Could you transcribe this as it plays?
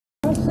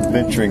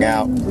venturing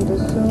out.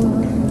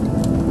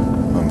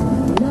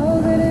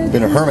 I've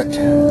been a hermit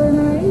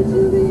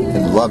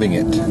and loving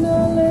it.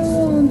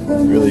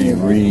 Really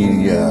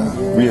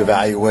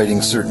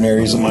reevaluating certain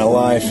areas of my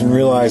life and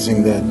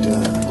realizing that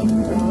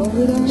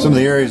some of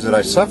the areas that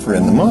I suffer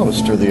in the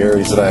most are the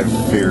areas that I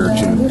fear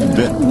to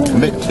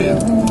commit to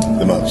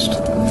the most.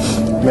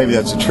 Maybe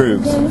that's the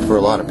truth for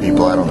a lot of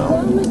people, I don't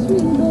know.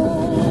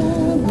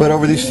 But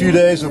over these few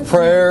days of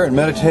prayer and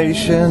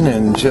meditation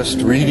and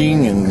just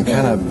reading and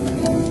kind of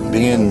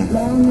being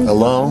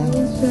alone,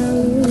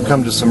 I've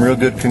come to some real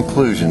good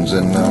conclusions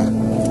and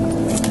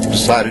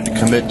decided to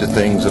commit to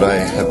things that I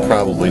have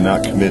probably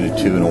not committed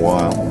to in a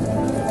while.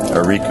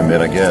 Or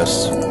recommit, I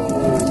guess.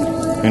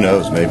 Who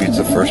knows, maybe it's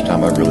the first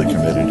time I've really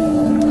committed.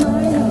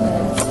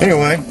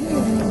 Anyway,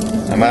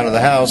 I'm out of the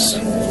house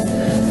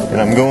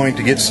and I'm going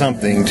to get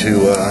something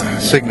to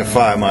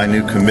signify my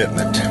new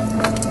commitment.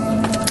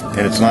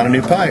 And it's not a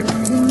new pipe.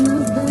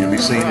 You'll be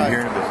seeing it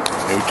here in a bit.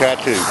 New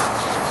tattoo.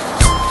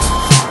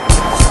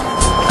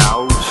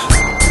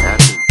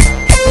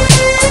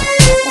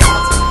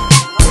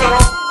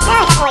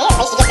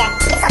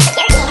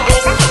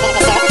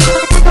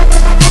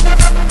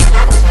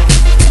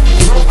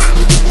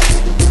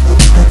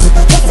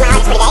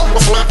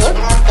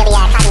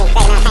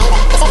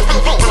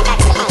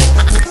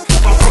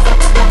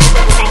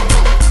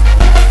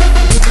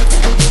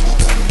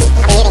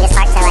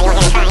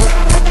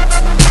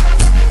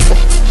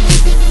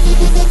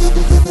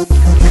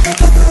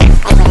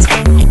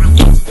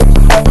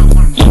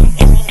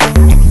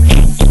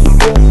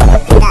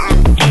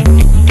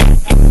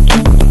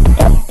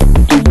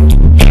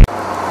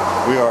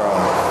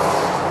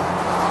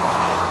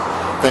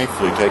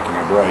 Thankfully taking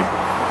a break.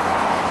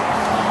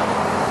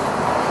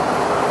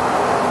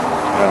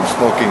 And I'm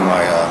smoking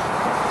my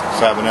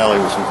Savinelli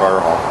with some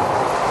Firehall.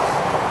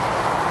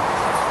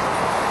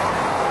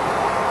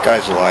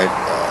 Guy's a light,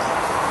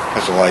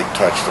 has a light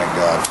touch, thank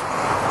God.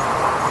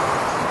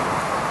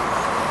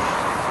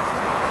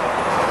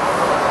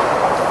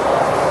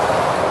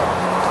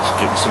 Just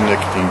getting some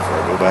nicotine before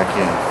I go back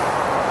in.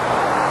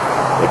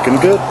 Looking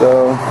good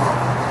though.